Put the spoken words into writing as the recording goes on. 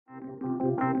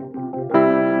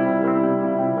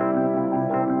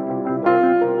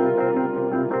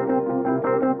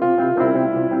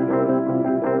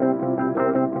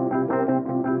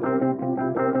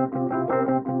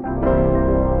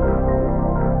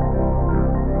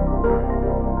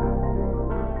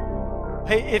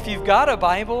Hey, if you've got a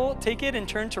Bible, take it and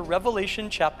turn to Revelation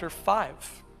chapter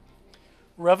 5.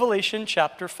 Revelation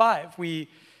chapter 5. We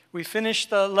finished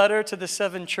the letter to the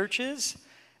 7 churches,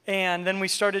 and then we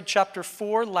started chapter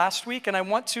 4 last week, and I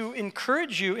want to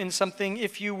encourage you in something.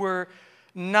 If you were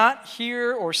not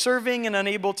here or serving and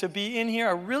unable to be in here,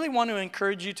 I really want to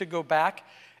encourage you to go back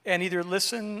and either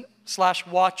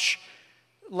listen/watch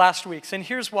last week's. And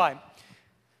here's why.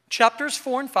 Chapters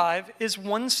 4 and 5 is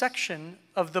one section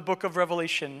of the book of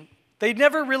Revelation. They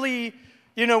never really,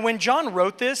 when John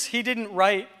wrote this, he didn't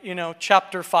write,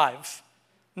 chapter 5,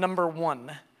 number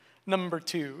 1, number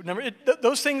 2.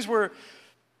 Those things were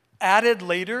added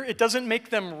later. It doesn't make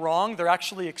them wrong. They're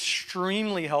actually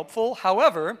extremely helpful.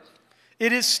 However,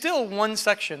 it is still one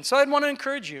section. So I'd want to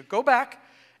encourage you, go back,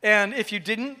 and if you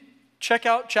didn't, check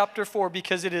out chapter 4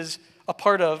 because it is a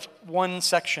part of one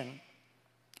section.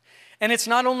 And it's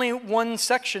not only one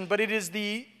section, but it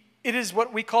is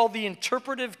what we call the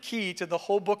interpretive key to the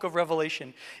whole book of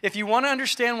Revelation. If you want to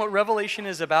understand what Revelation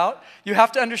is about, you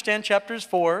have to understand chapters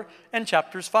 4 and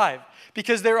chapters 5.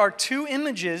 Because there are 2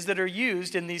 images that are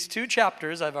used in these 2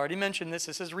 chapters. I've already mentioned this.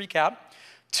 This is recap.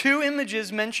 2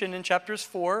 images mentioned in chapters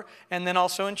 4 and then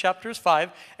also in chapters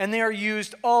 5. And they are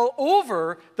used all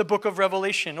over the book of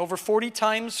Revelation. Over 40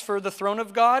 times for the throne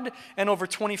of God and over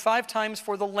 25 times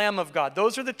for the Lamb of God.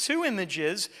 Those are the 2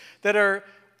 images that are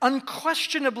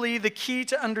unquestionably the key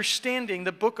to understanding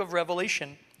the book of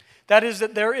Revelation. That is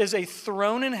that there is a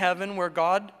throne in heaven where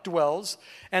God dwells,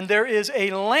 and there is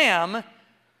a Lamb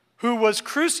who was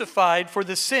crucified for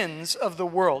the sins of the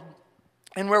world.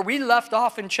 And where we left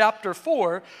off in chapter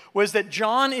 4 was that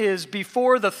John is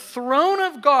before the throne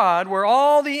of God, where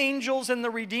all the angels and the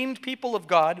redeemed people of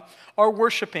God are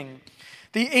worshiping.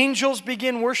 The angels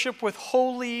begin worship with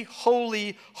holy,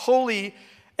 holy, holy.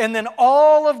 And then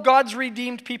all of God's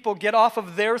redeemed people get off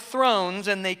of their thrones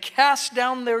and they cast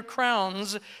down their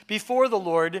crowns before the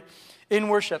Lord in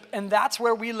worship. And that's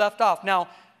where we left off. Now,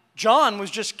 John was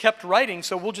just kept writing,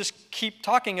 so we'll just keep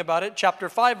talking about it. Chapter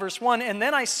 5, verse 1. And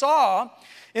then I saw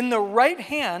in the right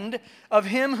hand of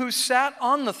him who sat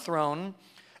on the throne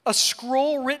a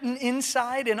scroll written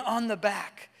inside and on the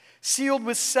back, sealed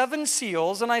with 7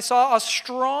 seals. And I saw a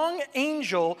strong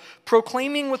angel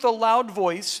proclaiming with a loud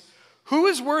voice, "Who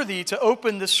is worthy to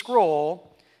open the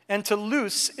scroll and to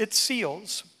loose its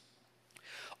seals?"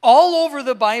 All over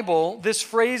the Bible, this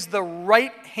phrase, the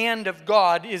right hand of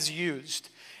God, is used.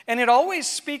 And it always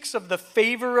speaks of the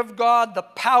favor of God, the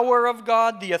power of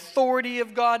God, the authority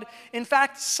of God. In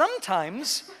fact,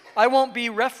 sometimes, I won't be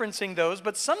referencing those,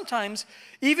 but sometimes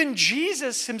even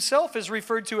Jesus himself is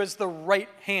referred to as the right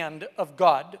hand of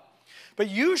God. But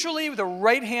usually the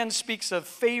right hand speaks of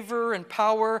favor and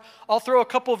power. I'll throw a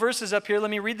couple verses up here.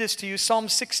 Let me read this to you. Psalm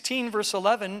 16, verse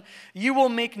 11. "You will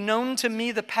make known to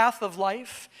me the path of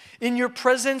life. In your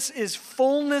presence is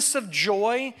fullness of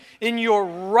joy. In your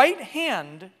right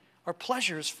hand are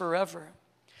pleasures forever."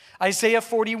 Isaiah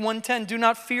 41:10. "Do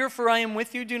not fear, for I am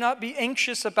with you. Do not be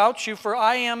anxious about you, for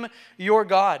I am your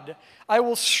God. I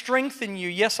will strengthen you.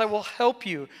 Yes, I will help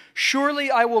you.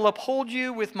 Surely I will uphold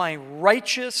you with my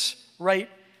righteous right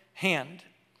hand."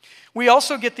 We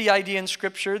also get the idea in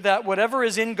Scripture that whatever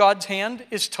is in God's hand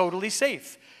is totally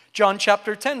safe. John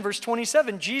chapter 10, verse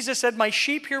 27, Jesus said, "My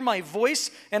sheep hear my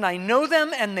voice, and I know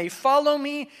them, and they follow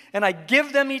me, and I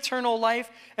give them eternal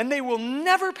life, and they will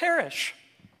never perish.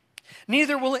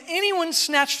 Neither will anyone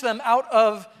snatch them out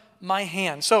of my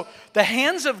hand." So the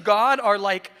hands of God are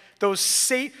like those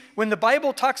safe. When the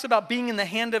Bible talks about being in the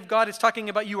hand of God, it's talking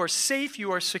about you are safe,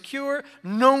 you are secure.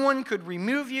 No one could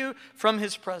remove you from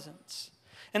his presence.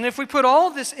 And if we put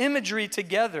all this imagery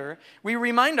together, we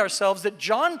remind ourselves that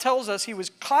John tells us he was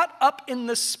caught up in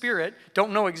the Spirit.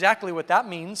 Don't know exactly what that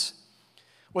means.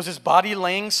 Was his body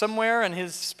laying somewhere and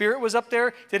his spirit was up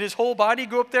there? Did his whole body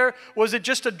go up there? Was it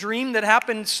just a dream that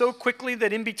happened so quickly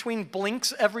that in between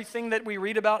blinks, everything that we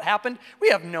read about happened? We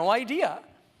have no idea.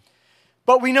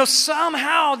 But we know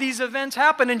somehow these events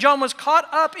happened, and John was caught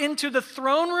up into the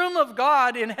throne room of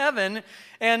God in heaven,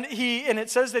 and it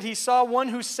says that he saw one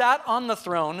who sat on the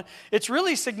throne. It's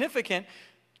really significant.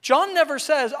 John never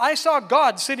says, "I saw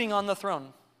God sitting on the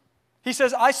throne." He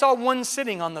says, "I saw one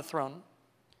sitting on the throne."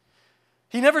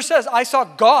 He never says, "I saw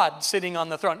God sitting on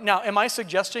the throne." Now, am I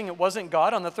suggesting it wasn't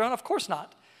God on the throne? Of course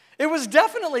not. It was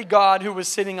definitely God who was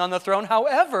sitting on the throne.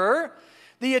 However,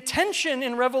 the attention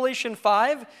in Revelation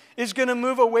 5 is going to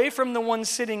move away from the one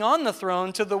sitting on the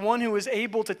throne to the one who is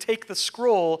able to take the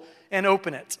scroll and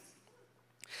open it.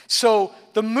 So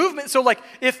the movement,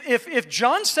 if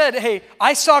John said, "Hey,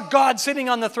 I saw God sitting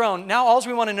on the throne," now all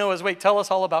we want to know is, wait, tell us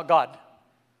all about God.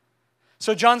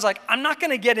 So John's like, I'm not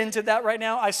going to get into that right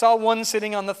now. I saw one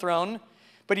sitting on the throne,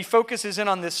 but he focuses in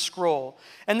on this scroll.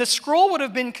 And the scroll would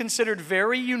have been considered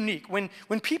very unique. When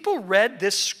people read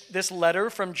this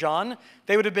letter from John,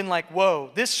 they would have been like,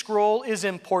 whoa, this scroll is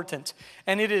important.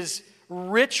 And it is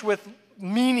rich with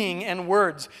meaning and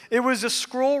words. It was a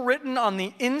scroll written on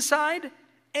the inside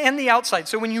and the outside.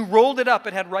 So when you rolled it up,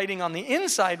 it had writing on the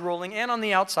inside rolling and on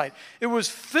the outside. It was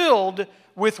filled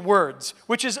with words,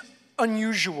 which is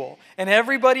unusual. And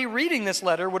everybody reading this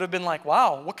letter would have been like,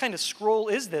 wow, what kind of scroll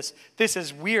is this? This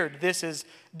is weird. This is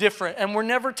different. And we're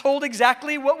never told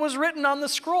exactly what was written on the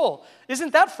scroll.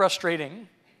 Isn't that frustrating?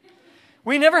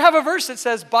 We never have a verse that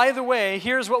says, by the way,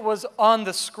 here's what was on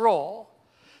the scroll.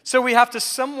 So we have to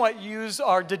somewhat use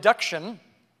our deduction.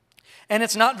 And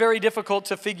it's not very difficult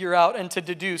to figure out and to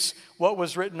deduce what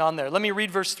was written on there. Let me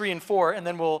read verse 3 and 4, and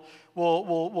then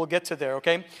we'll get to there,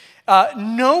 okay?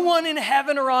 No one in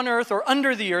heaven or on earth or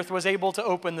under the earth was able to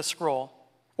open the scroll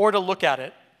or to look at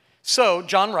it. So,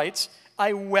 John writes,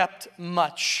 I wept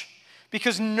much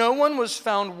because no one was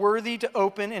found worthy to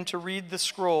open and to read the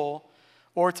scroll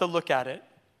or to look at it.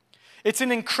 It's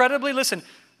an incredibly, listen,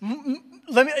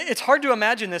 it's hard to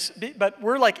imagine this, but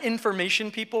we're like information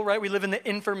people, right? We live in the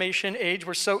information age.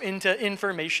 We're so into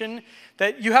information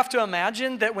that you have to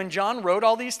imagine that when John wrote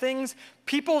all these things,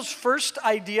 people's first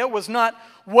idea was not,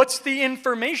 what's the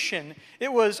information?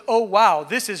 It was, oh, wow,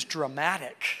 this is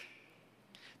dramatic.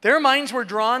 Their minds were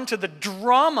drawn to the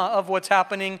drama of what's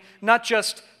happening, not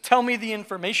just tell me the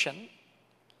information.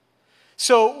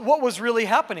 So what was really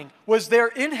happening was they're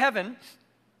in heaven,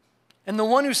 and the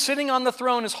one who's sitting on the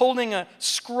throne is holding a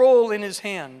scroll in his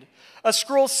hand, a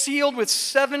scroll sealed with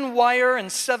 7 wire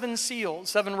and 7 seals,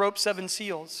 7 ropes, 7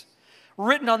 seals,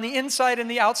 written on the inside and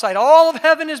the outside. All of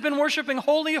heaven has been worshiping,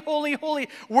 holy, holy, holy,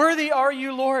 worthy are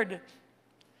you, Lord.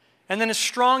 And then a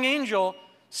strong angel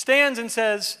stands and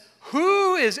says,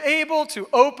 who is able to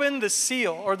open the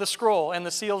seal or the scroll and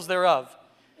the seals thereof?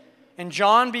 And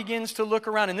John begins to look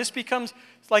around, and this becomes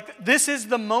like, this is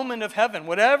the moment of heaven.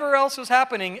 Whatever else was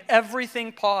happening,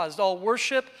 everything paused. All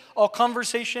worship, all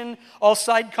conversation, all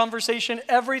side conversation,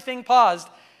 everything paused.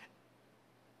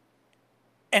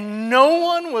 And no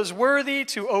one was worthy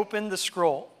to open the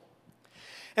scroll.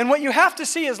 And what you have to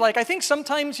see is, like, I think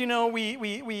sometimes, you know,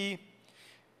 we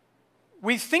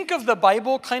think of the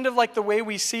Bible kind of like the way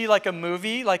we see like a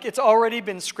movie, like it's already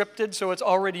been scripted, so it's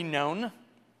already known.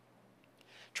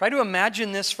 Try to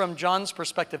imagine this from John's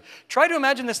perspective. Try to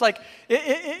imagine this like,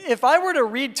 if I were to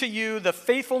read to you the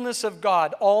faithfulness of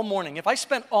God all morning, if I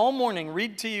spent all morning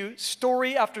read to you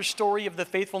story after story of the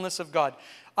faithfulness of God,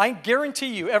 I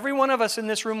guarantee you, every one of us in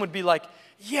this room would be like,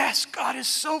 yes, God is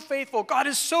so faithful. God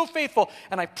is so faithful.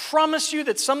 And I promise you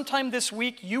that sometime this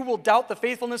week you will doubt the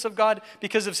faithfulness of God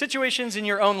because of situations in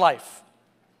your own life.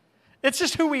 It's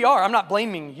just who we are. I'm not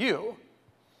blaming you.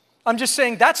 I'm just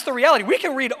saying that's the reality. We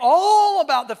can read all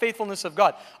about the faithfulness of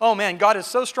God. Oh man, God is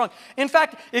so strong. In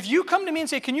fact, if you come to me and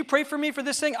say, can you pray for me for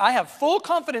this thing? I have full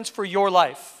confidence for your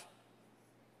life.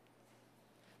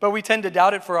 But we tend to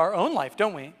doubt it for our own life,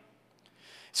 don't we?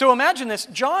 So imagine this.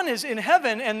 John is in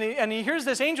heaven and he hears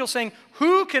this angel saying,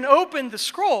 who can open the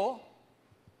scroll?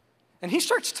 And he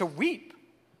starts to weep.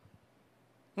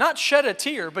 Not shed a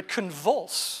tear, but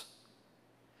convulse.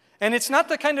 And it's not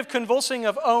the kind of convulsing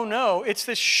of, oh no, it's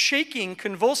this shaking,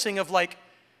 convulsing of like,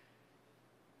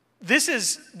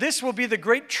 this will be the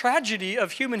great tragedy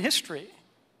of human history.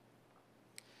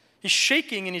 He's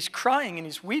shaking and he's crying and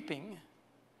he's weeping.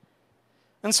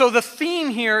 And so the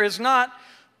theme here is not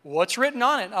what's written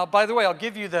on it. By the way, I'll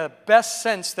give you the best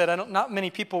sense that not many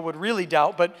people would really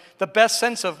doubt, but the best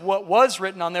sense of what was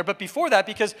written on there. But before that,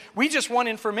 because we just want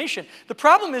information. The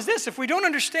problem is this: if we don't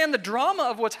understand the drama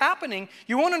of what's happening,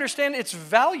 you won't understand its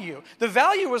value. The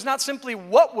value was not simply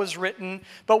what was written,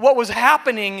 but what was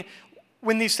happening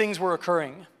when these things were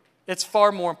occurring. It's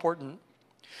far more important.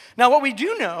 Now, what we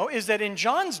do know is that in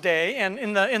John's day and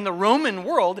in the Roman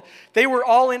world, they were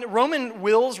all in Roman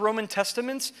wills, Roman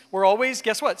testaments were always,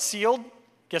 guess what, sealed?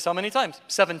 Guess how many times?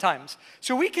 7 times.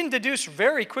 So we can deduce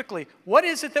very quickly, what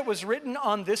is it that was written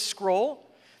on this scroll?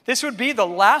 This would be the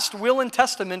last will and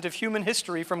testament of human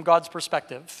history from God's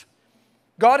perspective.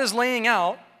 God is laying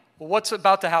out what's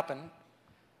about to happen.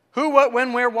 Who, what,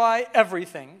 when, where, why,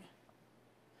 everything.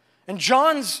 And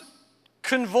John's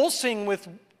convulsing with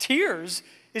tears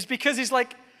is because he's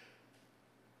like,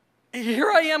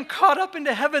 here I am caught up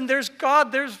into heaven. There's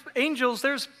God, there's angels,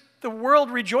 there's the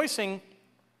world rejoicing.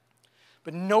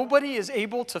 But nobody is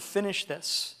able to finish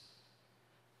this.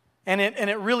 And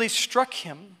it really struck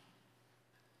him.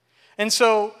 And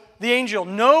so the angel,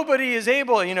 nobody is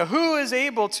able, who is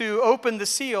able to open the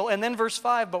seal? And then verse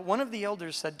 5, but one of the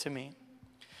elders said to me,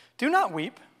 do not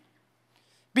weep.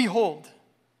 Behold,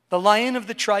 the Lion of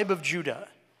the tribe of Judah,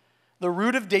 the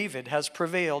root of David, has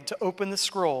prevailed to open the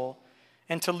scroll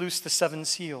and to loose the 7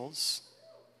 seals.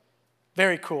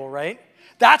 Very cool, right?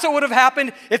 That's what would have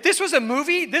happened. If this was a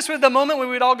movie, this was the moment when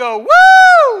we'd all go,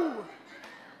 woo!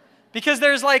 Because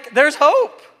there's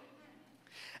hope.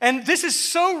 And this is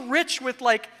so rich with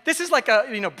this is like a,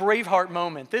 Braveheart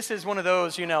moment. This is one of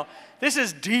those, this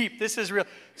is deep. This is real.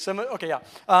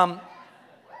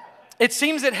 It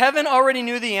seems that heaven already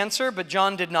knew the answer, but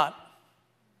John did not.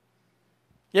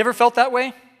 You ever felt that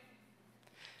way?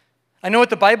 I know what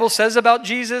the Bible says about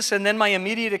Jesus, and then my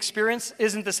immediate experience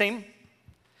isn't the same.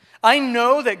 I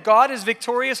know that God is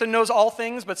victorious and knows all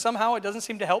things, but somehow it doesn't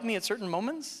seem to help me at certain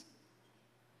moments.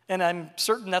 And I'm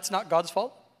certain that's not God's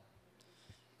fault.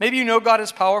 Maybe you know God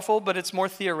is powerful, but it's more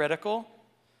theoretical.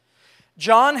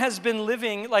 John has been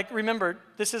living, remember,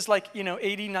 this is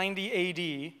 80,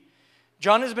 90 AD.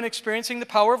 John has been experiencing the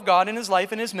power of God in his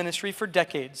life and his ministry for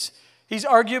decades. He's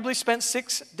arguably spent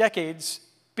 6 decades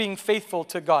being faithful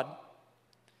to God.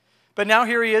 But now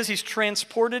here he is, he's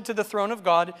transported to the throne of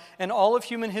God, and all of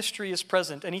human history is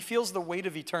present, and he feels the weight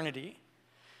of eternity.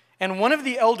 And one of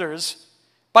the elders,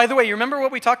 by the way, you remember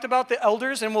what we talked about, the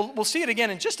elders? And we'll see it again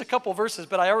in just a couple verses,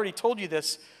 but I already told you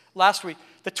this last week.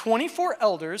 The 24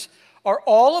 elders are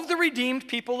all of the redeemed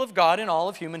people of God in all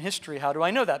of human history. How do I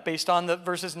know that? Based on the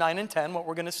verses 9 and 10, what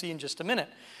we're going to see in just a minute.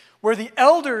 Where the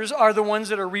elders are the ones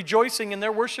that are rejoicing and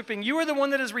they're worshiping. You are the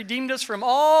one that has redeemed us from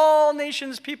all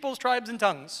nations, peoples, tribes, and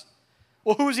tongues.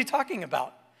 Well, who is he talking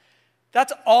about?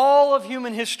 That's all of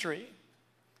human history.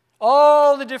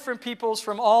 All the different peoples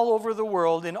from all over the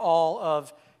world in all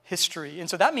of history. And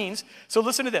so that means, so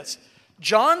listen to this.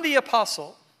 John the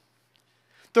Apostle,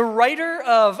 the writer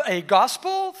of a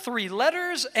gospel, 3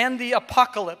 letters, and the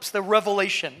apocalypse, the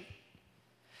revelation.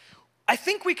 I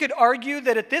think we could argue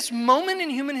that at this moment in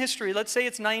human history, let's say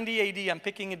it's 90 AD, I'm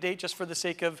picking a date just for the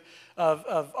sake of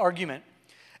argument.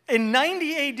 In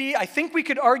 90 AD, I think we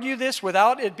could argue this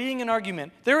without it being an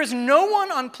argument. There is no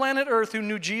one on planet Earth who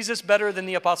knew Jesus better than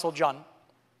the Apostle John.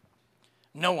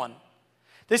 No one.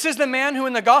 This is the man who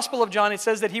in the Gospel of John, it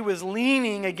says that he was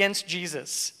leaning against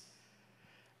Jesus.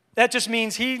 That just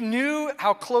means he knew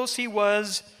how close he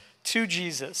was to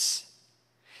Jesus.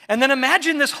 And then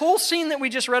imagine this whole scene that we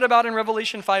just read about in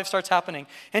Revelation 5 starts happening.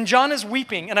 And John is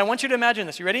weeping. And I want you to imagine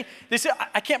this. You ready?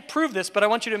 I can't prove this, but I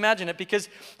want you to imagine it because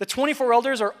the 24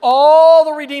 elders are all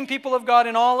the redeemed people of God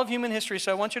in all of human history.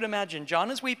 So I want you to imagine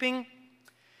John is weeping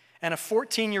and a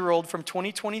 14-year-old from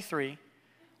 2023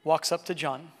 walks up to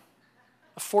John.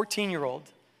 A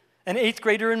 14-year-old, an 8th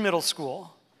grader in middle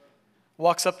school,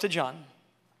 walks up to John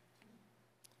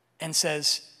and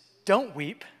says, "Don't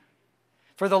weep.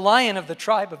 For the Lion of the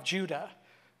tribe of Judah."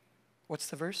 What's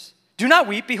the verse? "Do not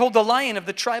weep. Behold, the Lion of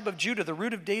the tribe of Judah, the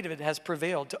root of David, has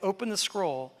prevailed to open the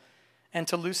scroll and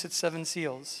to loose its 7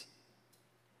 seals."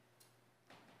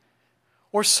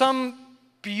 Or some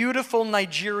beautiful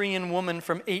Nigerian woman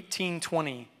from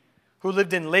 1820 who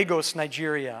lived in Lagos,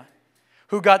 Nigeria,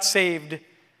 who got saved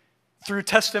through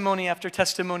testimony after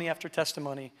testimony after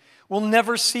testimony, will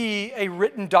never see a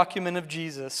written document of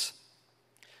Jesus,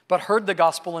 but heard the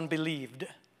gospel and believed.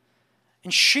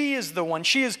 And she is the one.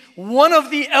 She is one of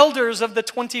the elders of the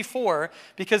 24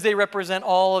 because they represent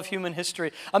all of human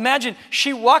history. Imagine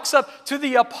she walks up to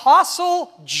the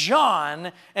Apostle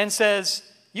John and says,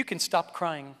 "You can stop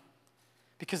crying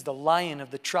because the Lion of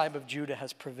the tribe of Judah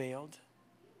has prevailed."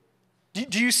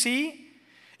 Do you see?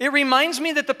 It reminds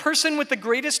me that the person with the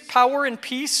greatest power and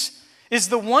peace is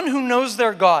the one who knows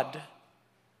their God.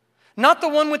 Not the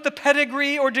one with the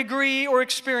pedigree or degree or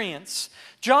experience.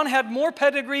 John had more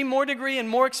pedigree, more degree, and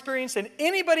more experience than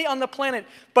anybody on the planet.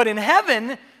 But in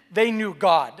heaven, they knew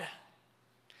God.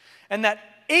 And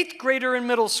that 8th grader in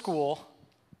middle school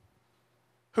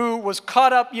who was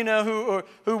caught up, who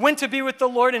went to be with the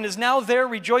Lord and is now there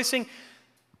rejoicing,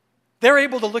 they're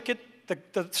able to look at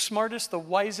the smartest, the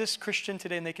wisest Christian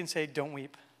today and they can say, "Don't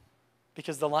weep,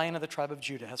 because the Lion of the tribe of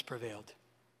Judah has prevailed."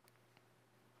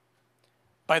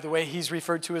 By the way, he's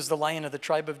referred to as the Lion of the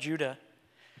tribe of Judah.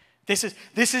 This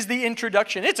is the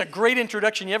introduction. It's a great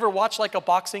introduction. You ever watch like a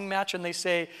boxing match and they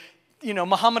say,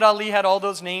 Muhammad Ali had all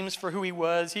those names for who he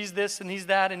was. He's this and he's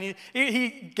that. And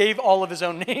he gave all of his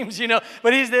own names,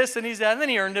 But he's this and he's that. And then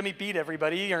he earned them. He beat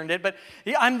everybody. He earned it. But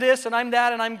I'm this and I'm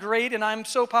that and I'm great and I'm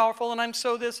so powerful and I'm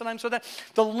so this and I'm so that.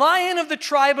 The Lion of the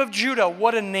tribe of Judah.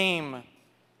 What a name.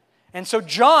 And so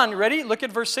John, ready? Look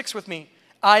at verse 6 with me.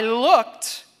 "I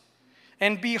looked,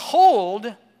 and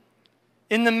behold,"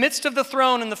 In the midst of the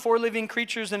throne and the four living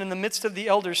creatures and in the midst of the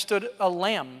elders stood a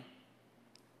lamb,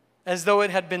 as though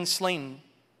it had been slain,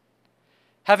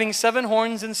 having 7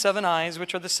 horns and 7 eyes,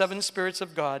 which are the 7 spirits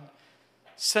of God,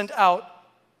 sent out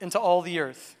into all the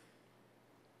earth.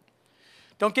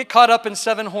 Don't get caught up in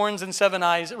 7 horns and 7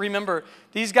 eyes. Remember,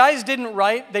 these guys didn't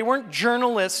write, they weren't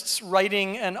journalists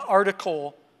writing an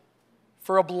article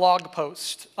for a blog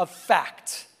post of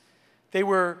fact. They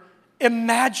were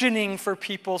imagining for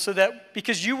people so that,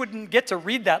 because you wouldn't get to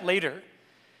read that later.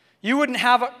 You wouldn't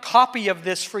have a copy of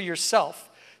this for yourself.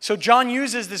 So John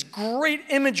uses this great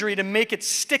imagery to make it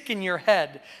stick in your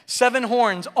head. 7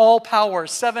 horns, all power.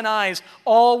 7 eyes,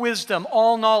 all wisdom,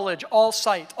 all knowledge, all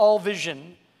sight, all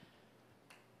vision.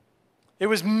 It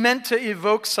was meant to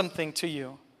evoke something to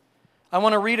you. I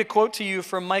want to read a quote to you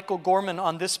from Michael Gorman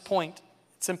on this point.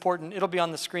 It's important. It'll be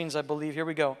on the screens, I believe. Here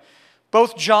we go.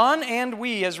 Both John and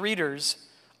we as readers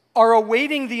are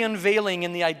awaiting the unveiling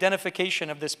and the identification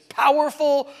of this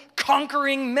powerful,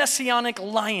 conquering, messianic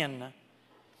lion.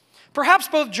 Perhaps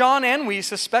both John and we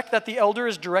suspect that the elder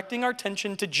is directing our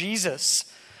attention to Jesus,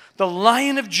 the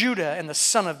Lion of Judah and the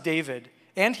Son of David.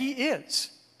 And he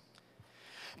is.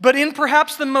 But in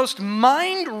perhaps the most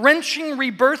mind-wrenching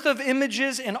rebirth of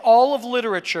images in all of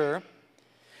literature,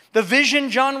 the vision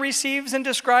John receives and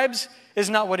describes is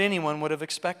not what anyone would have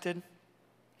expected.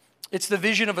 It's the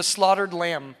vision of a slaughtered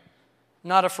lamb,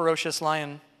 not a ferocious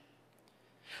lion.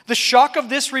 The shock of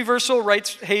this reversal,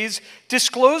 writes Hayes,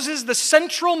 discloses the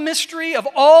central mystery of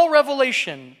all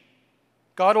revelation.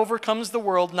 God overcomes the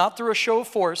world not through a show of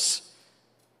force,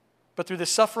 but through the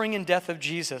suffering and death of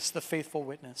Jesus, the faithful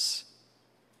witness.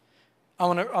 I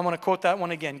want to quote that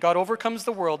one again. God overcomes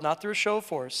the world not through a show of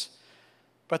force,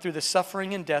 but through the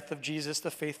suffering and death of Jesus, the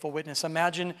faithful witness.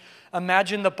 Imagine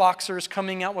the boxers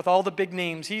coming out with all the big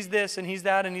names. He's this, and he's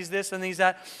that, and he's this, and he's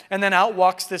that. And then out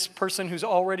walks this person who's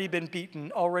already been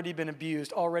beaten, already been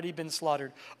abused, already been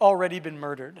slaughtered, already been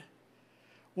murdered.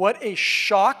 What a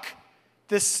shock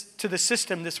to the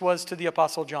system this was to the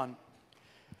Apostle John.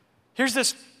 Here's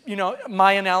this,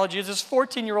 my analogy is this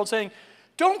 14-year-old saying,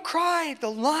 "Don't cry,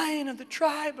 the Lion of the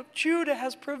tribe of Judah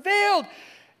has prevailed."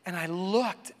 And I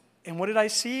looked, and what did I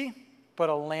see? But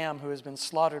a lamb who has been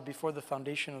slaughtered before the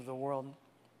foundation of the world.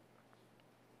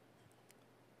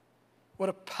 What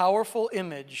a powerful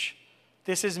image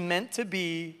this is meant to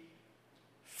be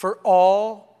for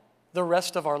all the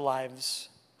rest of our lives.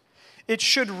 It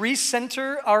should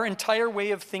recenter our entire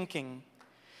way of thinking.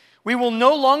 We will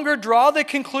no longer draw the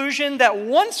conclusion that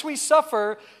once we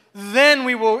suffer, then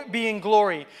we will be in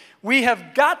glory. We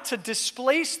have got to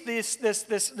displace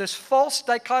this false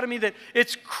dichotomy that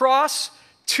it's cross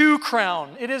to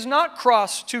crown. It is not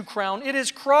cross to crown. It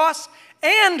is cross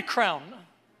and crown.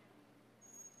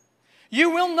 You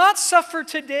will not suffer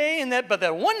today, but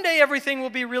that one day everything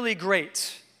will be really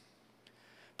great.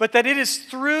 But that it is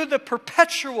through the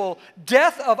perpetual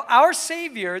death of our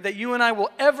Savior that you and I will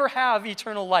ever have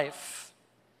eternal life.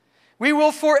 We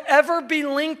will forever be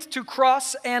linked to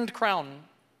cross and crown.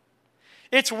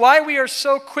 It's why we are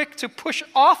so quick to push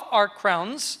off our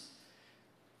crowns,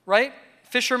 right?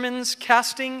 Fishermen's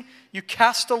casting, you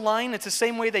cast a line. It's the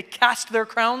same way they cast their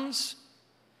crowns.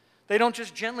 They don't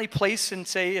just gently place and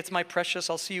say, "It's my precious,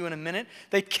 I'll see you in a minute."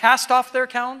 They cast off their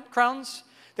crowns.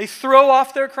 They throw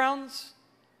off their crowns.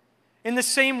 In the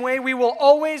same way, we will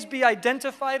always be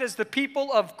identified as the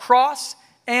people of cross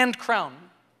and crown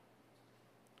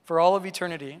for all of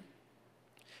eternity.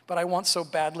 But I want so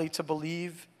badly to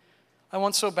believe. I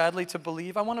want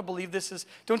to believe this is,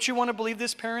 don't you want to believe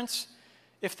this, parents?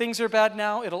 If things are bad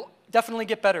now, it'll definitely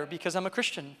get better because I'm a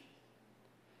Christian.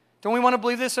 Don't we want to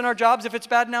believe this in our jobs? If it's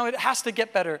bad now, it has to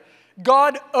get better.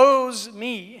 God owes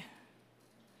me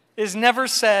is never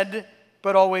said,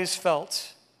 but always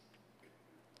felt.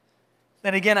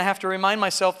 Then again, I have to remind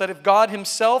myself that if God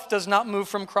himself does not move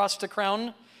from cross to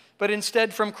crown, but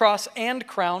instead from cross and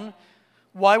crown,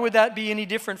 why would that be any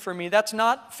different for me? That's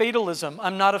not fatalism.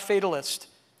 I'm not a fatalist,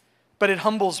 but it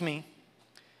humbles me.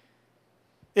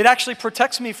 It actually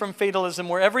protects me from fatalism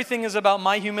where everything is about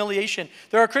my humiliation.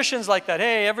 There are Christians like that.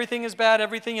 Hey, everything is bad,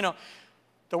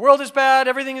 the world is bad,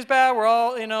 everything is bad, we're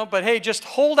all, but hey, just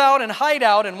hold out and hide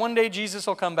out and one day Jesus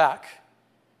will come back.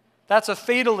 That's a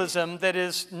fatalism that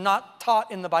is not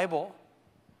taught in the Bible.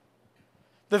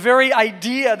 The very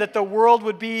idea that the world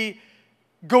would be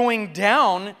going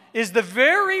down is the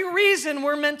very reason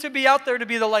we're meant to be out there to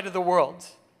be the light of the world.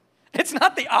 It's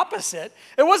not the opposite.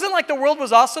 It wasn't like the world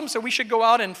was awesome, so we should go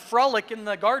out and frolic in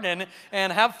the garden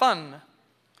and have fun.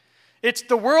 It's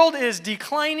the world is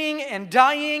declining and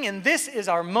dying, and this is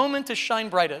our moment to shine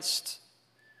brightest.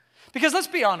 Because let's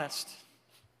be honest.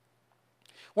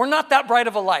 We're not that bright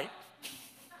of a light.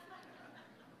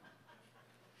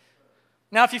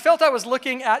 Now, if you felt I was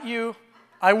looking at you,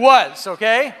 I was,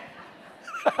 okay?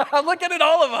 I'm looking at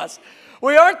all of us.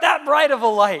 We aren't that bright of a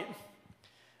light.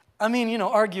 I mean,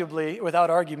 arguably, without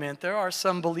argument, there are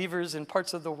some believers in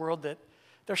parts of the world that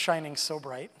they're shining so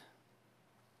bright.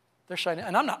 They're shining,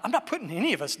 and I'm not putting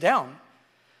any of us down.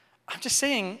 I'm just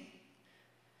saying,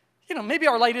 maybe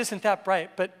our light isn't that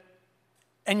bright,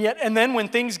 and then when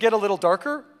things get a little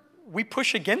darker, we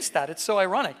push against that. It's so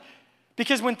ironic.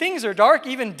 Because when things are dark,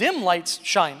 even dim lights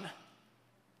shine.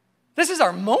 This is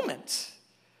our moment.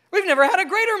 We've never had a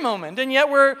greater moment, and yet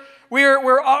we're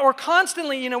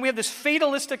constantly, we have this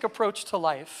fatalistic approach to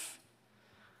life.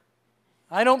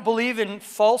 I don't believe in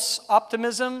false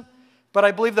optimism, but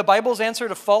I believe the Bible's answer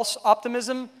to false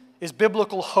optimism is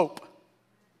biblical hope.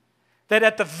 That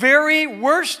at the very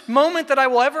worst moment that I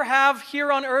will ever have here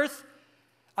on earth,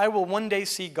 I will one day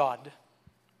see God.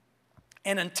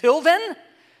 And until then,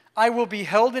 I will be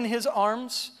held in his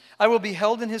arms. I will be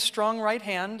held in his strong right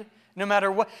hand, no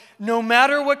matter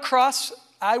what cross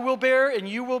I will bear and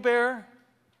you will bear.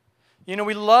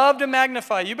 We love to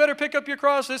magnify. You better pick up your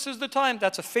cross. This is the time.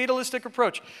 That's a fatalistic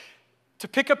approach. To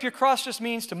pick up your cross just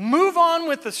means to move on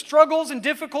with the struggles and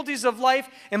difficulties of life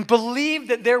and believe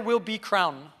that there will be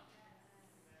crown.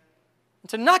 And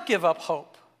to not give up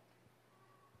hope.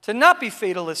 To not be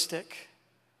fatalistic.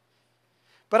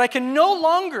 But I can no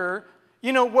longer,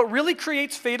 what really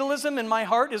creates fatalism in my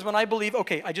heart is when I believe,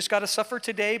 okay, I just got to suffer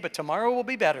today, but tomorrow will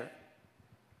be better.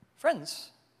 Friends,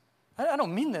 I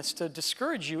don't mean this to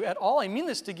discourage you at all. I mean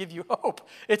this to give you hope.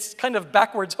 It's kind of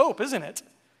backwards hope, isn't it?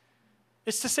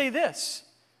 It's to say this,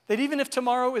 that even if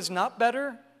tomorrow is not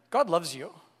better, God loves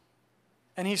you,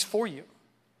 and he's for you,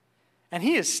 and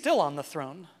he is still on the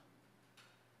throne.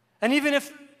 And even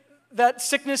if that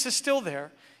sickness is still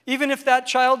there, even if that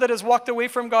child that has walked away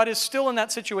from God is still in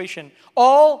that situation,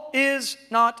 all is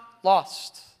not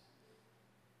lost.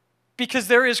 Because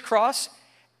there is cross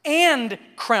and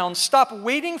crown. Stop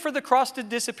waiting for the cross to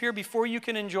disappear before you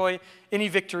can enjoy any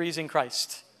victories in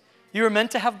Christ. You are meant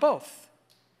to have both.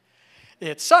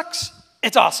 It sucks.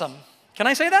 It's awesome. Can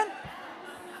I say that?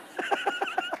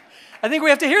 I think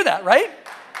we have to hear that, right?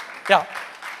 Yeah.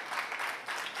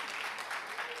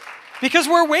 Because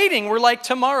we're waiting. We're like,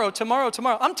 tomorrow.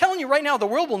 I'm telling you right now, the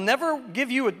world will never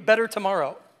give you a better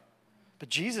tomorrow. But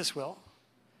Jesus will.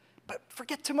 But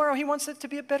forget tomorrow. He wants it to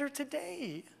be a better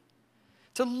today.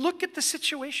 To look at the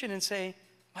situation and say,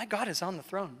 my God is on the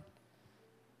throne.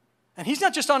 And he's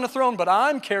not just on the throne, but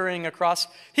I'm carrying a cross.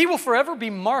 He will forever be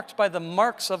marked by the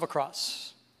marks of a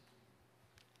cross.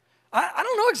 I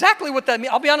don't know exactly what that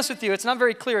means. I'll be honest with you. It's not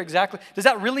very clear exactly. Does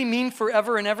that really mean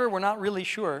forever and ever? We're not really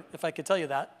sure, if I could tell you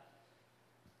that.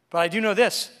 But I do know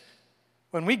this.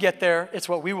 When we get there, it's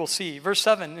what we will see. Verse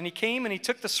 7, and he came and he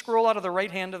took the scroll out of the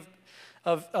right hand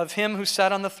of him who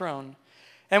sat on the throne.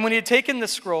 And when he had taken the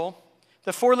scroll,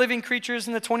 the 4 living creatures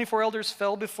and the 24 elders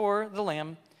fell before the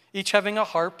Lamb, each having a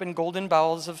harp and golden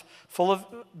bowls full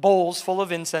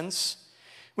of incense,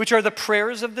 which are the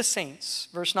prayers of the saints.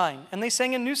 Verse 9, and they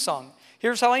sang a new song.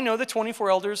 Here's how I know the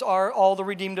 24 elders are all the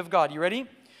redeemed of God. You ready?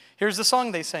 Here's the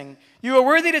song they sang. You are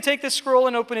worthy to take this scroll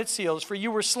and open its seals, for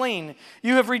you were slain.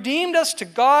 You have redeemed us to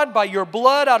God by your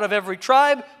blood out of every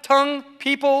tribe, tongue,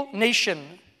 people,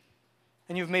 nation.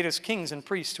 And you've made us kings and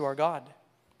priests to our God.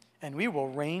 And we will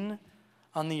reign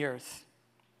on the earth.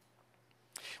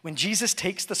 When Jesus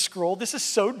takes the scroll, this is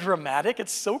so dramatic.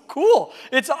 It's so cool.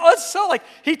 It's so like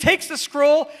he takes the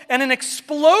scroll and an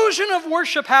explosion of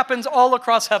worship happens all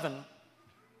across heaven.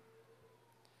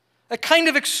 A kind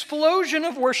of explosion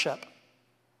of worship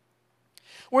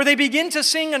where they begin to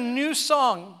sing a new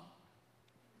song.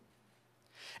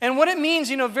 And what it means,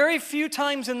 very few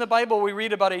times in the Bible we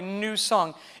read about a new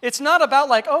song. It's not about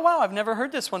like, oh wow, I've never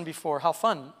heard this one before. How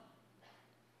fun.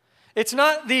 It's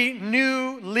not the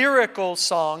new lyrical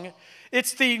song.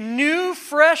 It's the new,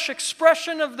 fresh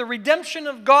expression of the redemption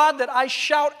of God that I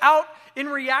shout out in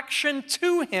reaction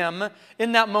to him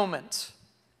in that moment.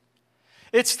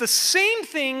 It's the same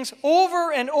things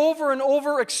over and over and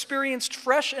over experienced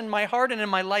fresh in my heart and in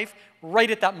my life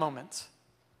right at that moment.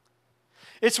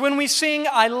 It's when we sing,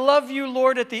 I love you,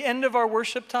 Lord, at the end of our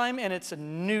worship time, and it's a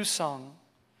new song.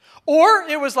 Or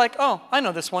it was like, oh, I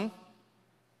know this one.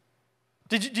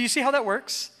 Do you see how that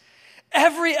works?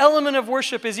 Every element of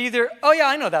worship is either, oh yeah,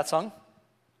 I know that song,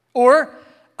 or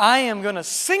I am going to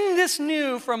sing this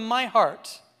new from my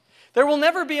heart. There will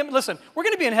never be, listen, we're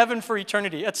going to be in heaven for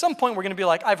eternity. At some point, we're going to be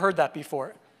like, I've heard that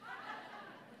before.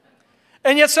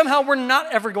 And yet somehow we're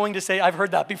not ever going to say, I've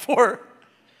heard that before.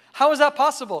 How is that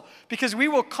possible? Because we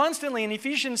will constantly, and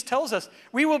Ephesians tells us,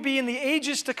 we will be in the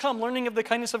ages to come learning of the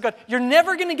kindness of God. You're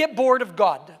never going to get bored of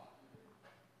God.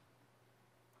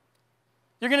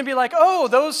 You're going to be like, oh,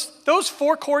 those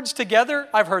 4 chords together,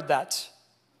 I've heard that.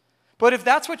 But if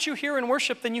that's what you hear in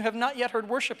worship, then you have not yet heard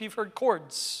worship, you've heard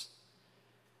chords.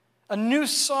 A new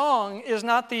song is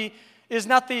not the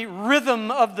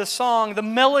rhythm of the song, the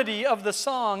melody of the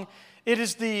song. It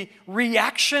is the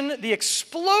reaction, the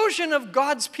explosion of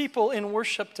God's people in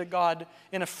worship to God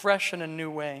in a fresh and a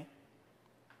new way.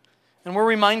 And we're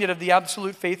reminded of the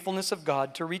absolute faithfulness of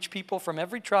God to reach people from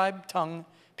every tribe, tongue,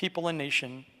 people, and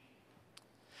nation.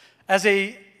 As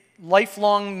a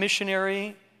lifelong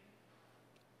missionary,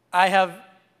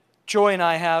 Joy and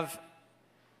I have,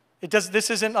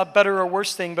 this isn't a better or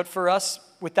worse thing, but for us,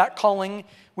 with that calling,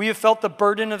 we have felt the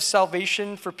burden of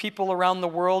salvation for people around the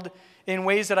world in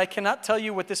ways that I cannot tell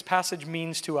you what this passage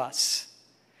means to us.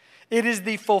 It is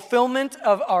the fulfillment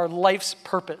of our life's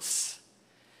purpose.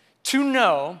 To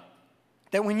know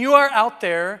that when you are out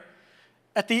there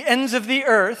at the ends of the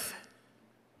earth,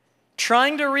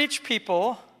 trying to reach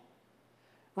people,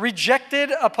 rejected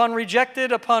upon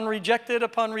rejected upon rejected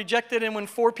upon rejected, and when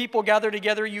 4 people gather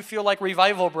together, you feel like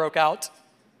revival broke out.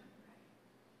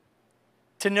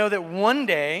 To know that one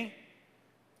day,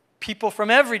 people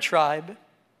from every tribe,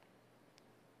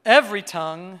 every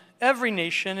tongue, every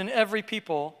nation, and every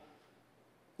people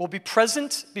will be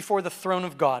present before the throne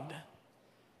of God.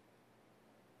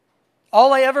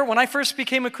 When I first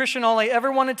became a Christian, all I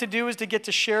ever wanted to do was to get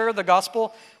to share the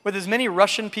gospel with as many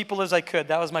Russian people as I could.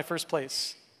 That was my first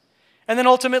place. And then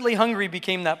ultimately Hungary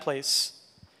became that place.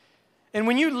 And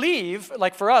when you leave,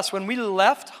 like for us, when we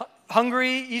left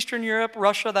Hungary, Eastern Europe,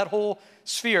 Russia, that whole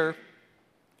sphere,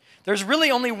 there's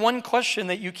really only one question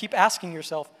that you keep asking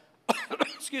yourself,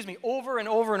 excuse me, over and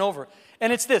over and over.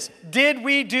 And it's this: did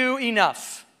we do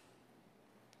enough?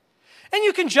 And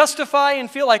you can justify and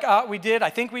feel like, we did, I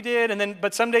think we did,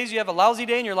 but some days you have a lousy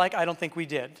day and you're like, I don't think we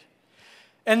did.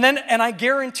 And I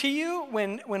guarantee you,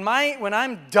 when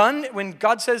I'm done, when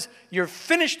God says you're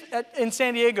finished in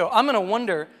San Diego, I'm going to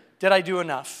wonder, did I do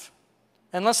enough?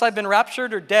 Unless I've been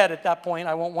raptured or dead at that point,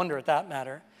 I won't wonder at that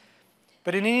matter.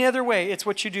 But in any other way, it's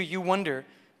what you do. You wonder,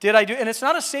 did I do? And it's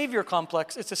not a savior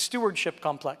complex, it's a stewardship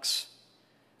complex.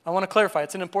 I want to clarify,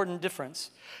 it's an important difference.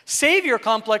 Savior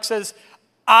complex says,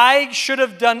 I could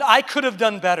have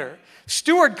done better.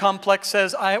 Steward complex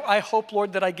says, I hope,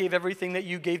 Lord, that I gave everything that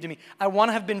you gave to me. I want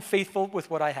to have been faithful with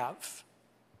what I have.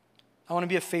 I want to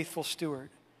be a faithful steward.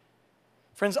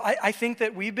 Friends, I think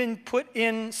that we've been put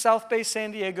in South Bay,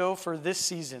 San Diego for this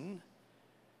season.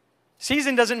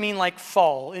 Season doesn't mean like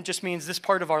fall. It just means this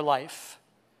part of our life.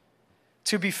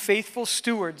 To be faithful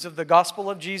stewards of the gospel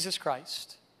of Jesus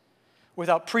Christ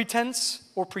without pretense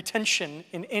or pretension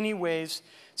in any ways,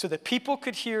 so that people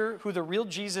could hear who the real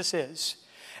Jesus is.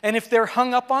 And if they're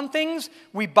hung up on things,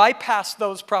 we bypass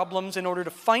those problems in order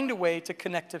to find a way to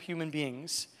connect to human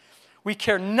beings. We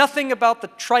care nothing about the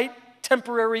trite,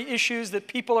 temporary issues that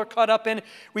people are caught up in.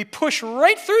 We push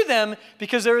right through them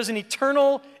because there is an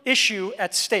eternal issue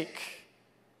at stake.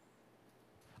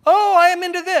 Oh, I am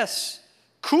into this.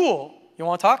 Cool. You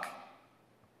want to talk?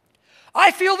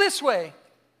 I feel this way.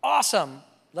 Awesome.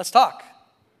 Let's talk.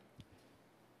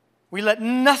 We let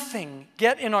nothing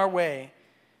get in our way.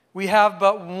 We have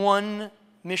but one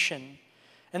mission.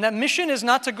 And that mission is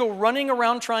not to go running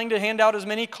around trying to hand out as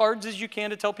many cards as you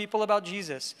can to tell people about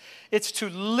Jesus. It's to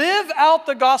live out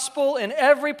the gospel in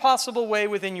every possible way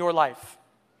within your life.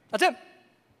 That's it.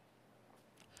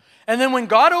 And then when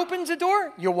God opens a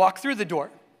door, you'll walk through the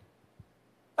door.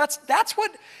 That's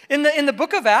what, in the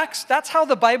book of Acts, that's how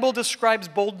the Bible describes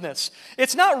boldness.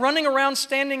 It's not running around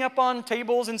standing up on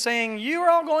tables and saying, you're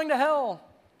all going to hell.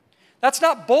 That's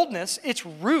not boldness, it's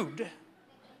rude.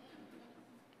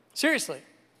 Seriously.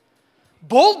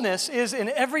 Boldness is in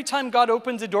every time God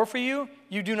opens a door for you,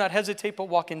 you do not hesitate but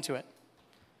walk into it.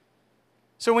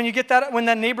 So when you get that, when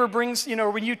that neighbor brings,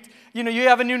 when you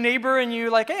have a new neighbor and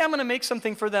you're like, hey, I'm going to make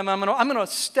something for them. I'm going to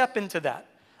step into that.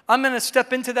 I'm going to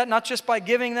step into that not just by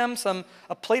giving them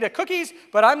a plate of cookies,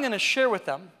 but I'm going to share with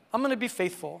them. I'm going to be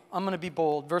faithful. I'm going to be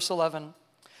bold. Verse 11.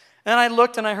 And I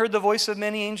looked and I heard the voice of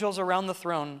many angels around the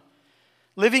throne,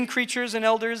 living creatures and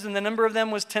elders, and the number of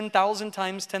them was 10,000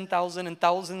 times 10,000 and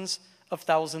thousands of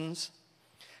thousands,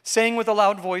 saying with a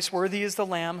loud voice, worthy is the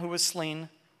Lamb who was slain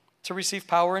to receive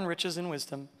power and riches and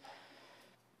wisdom,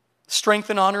 strength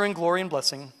and honor and glory and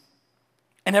blessing.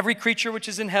 And every creature which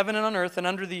is in heaven and on earth and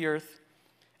under the earth,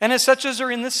 and as such as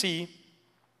are in the sea,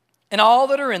 and all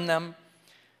that are in them,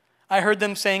 I heard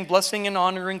them saying, blessing and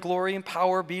honor and glory and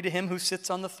power be to him who sits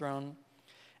on the throne,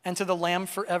 and to the Lamb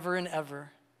forever and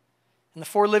ever. And the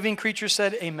 4 living creatures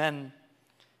said, Amen.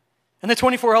 And the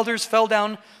 24 elders fell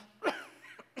down,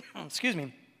 excuse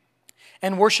me,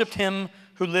 and worshiped him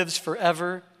who lives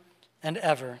forever and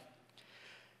ever.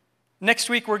 Next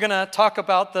week, we're going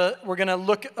to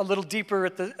look a little deeper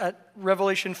at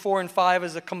Revelation 4 and 5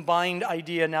 as a combined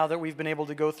idea now that we've been able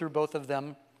to go through both of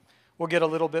them. We'll get a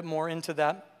little bit more into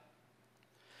that.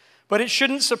 But it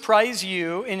shouldn't surprise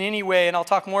you in any way, and I'll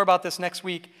talk more about this next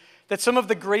week, that some of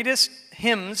the greatest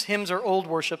hymns are old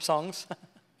worship songs,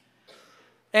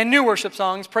 and new worship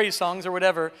songs, praise songs, or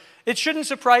whatever. It shouldn't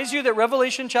surprise you that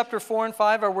Revelation chapter 4 and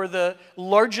 5 are where the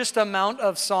largest amount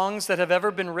of songs that have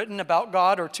ever been written about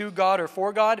God or to God or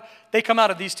for God, they come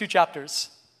out of these 2 chapters.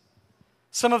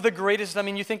 Some of the greatest,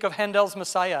 you think of Handel's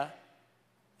Messiah.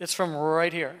 It's from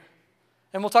right here.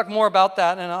 And we'll talk more about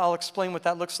that, and I'll explain what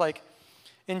that looks like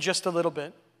in just a little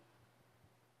bit.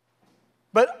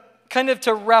 But kind of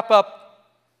to wrap up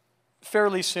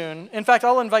fairly soon. In fact,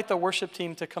 I'll invite the worship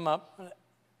team to come up.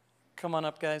 Come on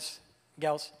up, guys,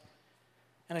 gals.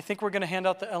 And I think we're going to hand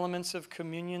out the elements of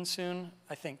communion soon.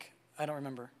 I think. I don't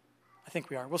remember. I think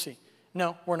we are. We'll see.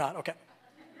 No, we're not. Okay.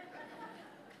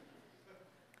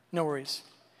 No worries.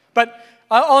 But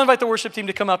I'll invite the worship team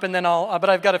to come up, and then but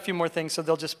I've got a few more things, so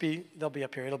they'll be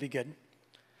up here. It'll be good.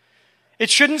 It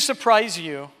shouldn't surprise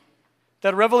you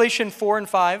that Revelation 4 and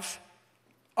 5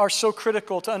 are so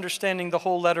critical to understanding the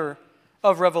whole letter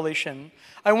of Revelation.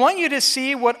 I want you to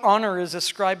see what honor is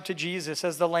ascribed to Jesus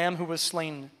as the Lamb who was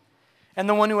slain and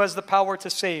the one who has the power to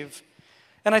save.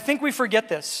 And I think we forget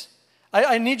this.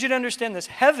 I need you to understand this.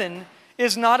 Heaven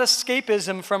is not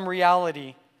escapism from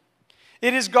reality.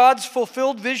 It is God's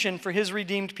fulfilled vision for his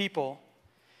redeemed people.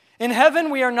 In heaven,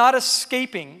 we are not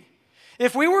escaping.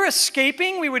 If we were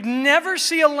escaping, we would never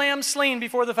see a lamb slain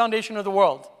before the foundation of the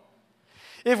world.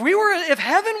 If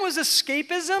heaven was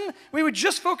escapism, we would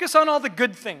just focus on all the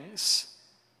good things.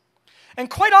 And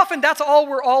quite often, that's all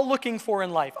we're all looking for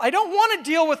in life. I don't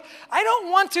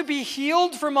want to be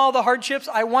healed from all the hardships.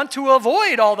 I want to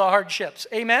avoid all the hardships.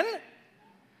 Amen?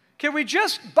 Can we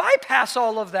just bypass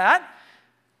all of that?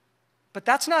 But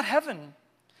that's not heaven.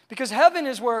 Because heaven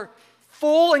is where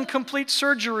full and complete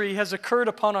surgery has occurred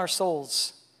upon our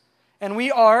souls. And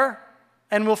we are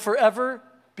and will forever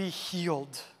be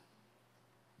healed.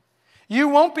 You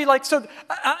won't be like,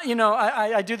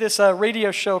 I do this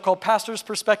radio show called Pastor's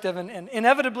Perspective, and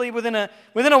inevitably within a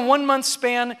 1 month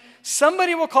span,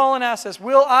 somebody will call and ask us,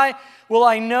 will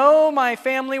I know my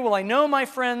family, will I know my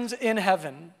friends in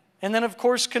heaven? And then of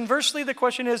course, conversely, the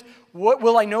question is, what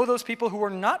will I know those people who are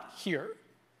not here?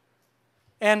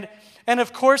 And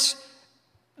of course,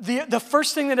 the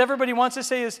first thing that everybody wants to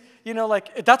say is,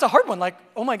 that's a hard one, like,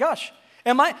 oh my gosh,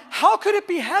 how could it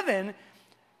be heaven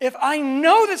if I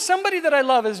know that somebody that I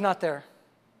love is not there?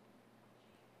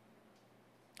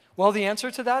 Well, the answer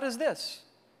to that is this.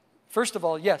 First of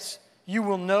all, yes, you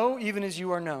will know even as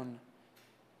you are known.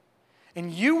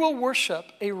 And you will worship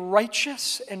a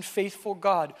righteous and faithful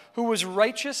God who was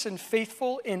righteous and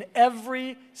faithful in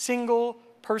every single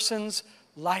person's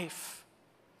life.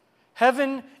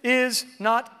 Heaven is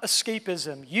not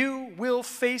escapism. You will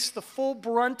face the full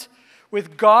brunt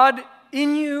with God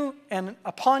in you and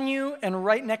upon you and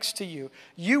right next to you.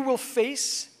 You will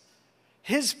face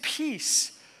his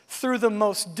peace through the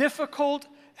most difficult,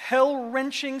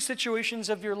 hell-wrenching situations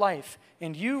of your life,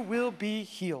 and you will be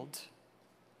healed.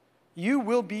 You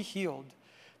will be healed.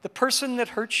 The person that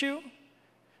hurt you,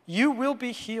 you will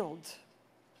be healed.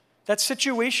 That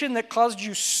situation that caused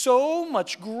you so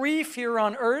much grief here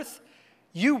on earth,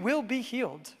 you will be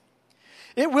healed.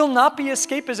 It will not be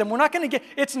escapism.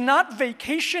 It's not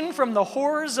vacation from the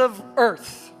horrors of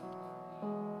earth.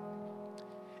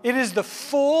 It is the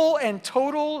full and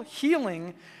total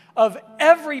healing of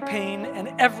every pain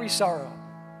and every sorrow.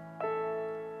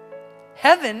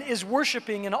 Heaven is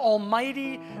worshiping an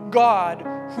almighty God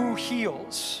who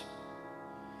heals.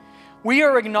 We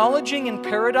are acknowledging in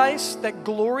paradise that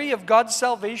glory of God's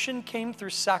salvation came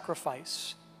through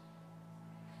sacrifice.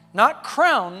 Not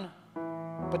crown,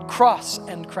 but cross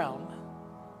and crown.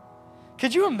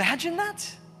 Could you imagine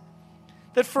that?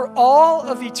 That for all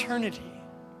of eternity,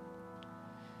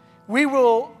 we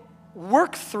will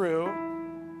walk through,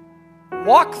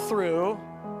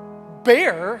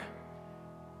 bear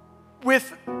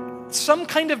with some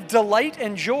kind of delight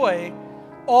and joy.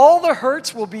 All the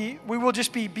hurts we will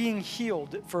just be being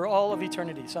healed for all of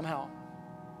eternity somehow.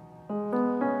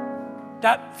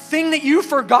 That thing that you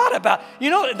forgot about.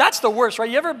 That's the worst, right?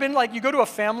 You ever been like, you go to a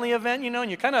family event,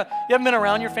 and you haven't been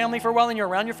around your family for a while, and you're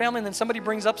around your family, and then somebody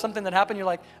brings up something that happened, you're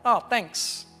like, oh,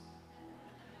 thanks.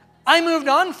 I moved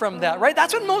on from that, right?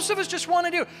 That's what most of us just want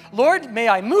to do. Lord, may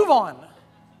I move on.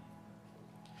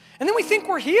 And then we think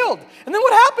we're healed. And then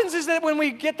what happens is that when we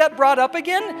get that brought up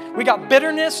again, we got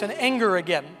bitterness and anger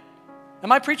again.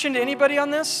 Am I preaching to anybody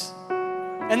on this?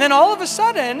 And then all of a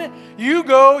sudden, you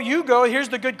go, here's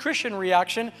the good Christian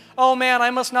reaction. Oh man,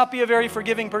 I must not be a very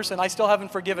forgiving person. I still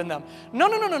haven't forgiven them.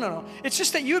 No. It's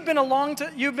just that you've been allowed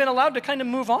to kind of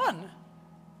move on.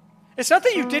 It's not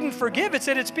that you didn't forgive, it's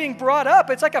that it's being brought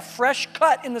up. It's like a fresh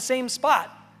cut in the same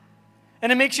spot.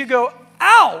 And it makes you go,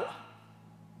 ow,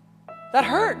 that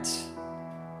hurts.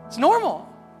 It's normal.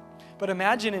 But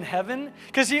imagine in heaven,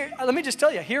 because let me just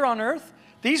tell you, here on earth,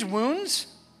 these wounds,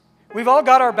 we've all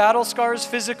got our battle scars,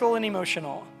 physical and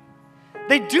emotional.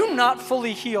 They do not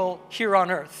fully heal here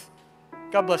on earth.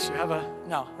 God bless you.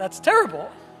 No, that's terrible.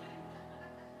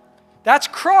 That's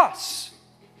cross.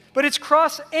 But it's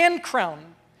cross and crown.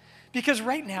 Because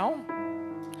right now,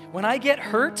 when I get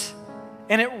hurt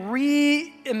and it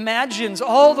reimagines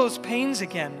all those pains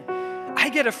again, I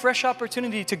get a fresh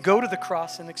opportunity to go to the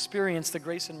cross and experience the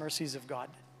grace and mercies of God.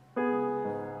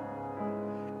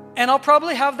 And I'll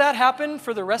probably have that happen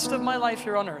for the rest of my life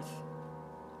here on earth.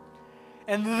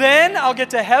 And then I'll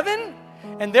get to heaven,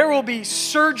 and there will be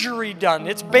surgery done.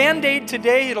 It's Band-Aid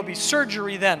today, it'll be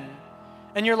surgery then.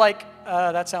 And you're like,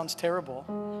 that sounds terrible.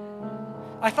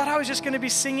 I thought I was just going to be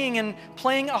singing and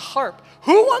playing a harp.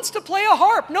 Who wants to play a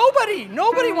harp? Nobody.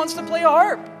 Nobody wants to play a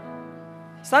harp.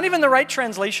 It's not even the right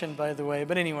translation, by the way,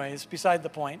 but anyways, beside the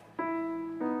point.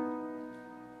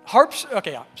 Harps,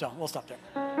 okay, yeah, so we'll stop there.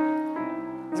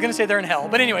 I was going to say they're in hell,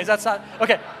 but anyways, that's not,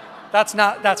 okay.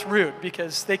 That's rude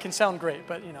because they can sound great,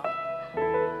 but you know.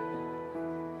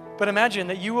 But imagine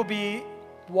that you will be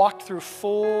walked through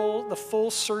the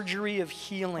full surgery of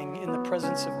healing in the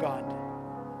presence of God.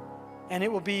 And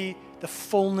it will be the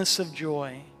fullness of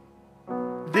joy.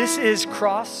 This is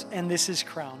cross and this is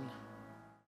crown.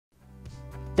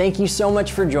 Thank you so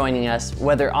much for joining us,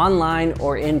 whether online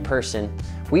or in person.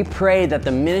 We pray that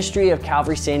the ministry of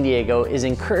Calvary San Diego is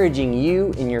encouraging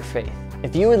you in your faith.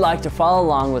 If you would like to follow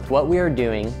along with what we are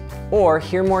doing or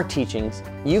hear more teachings,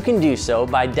 you can do so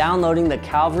by downloading the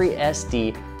Calvary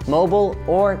SD mobile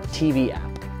or TV app.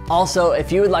 Also,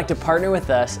 if you would like to partner with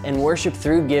us and worship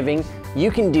through giving, you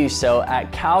can do so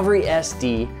at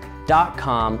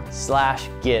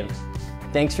calvarysd.com/give.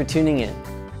 Thanks for tuning in.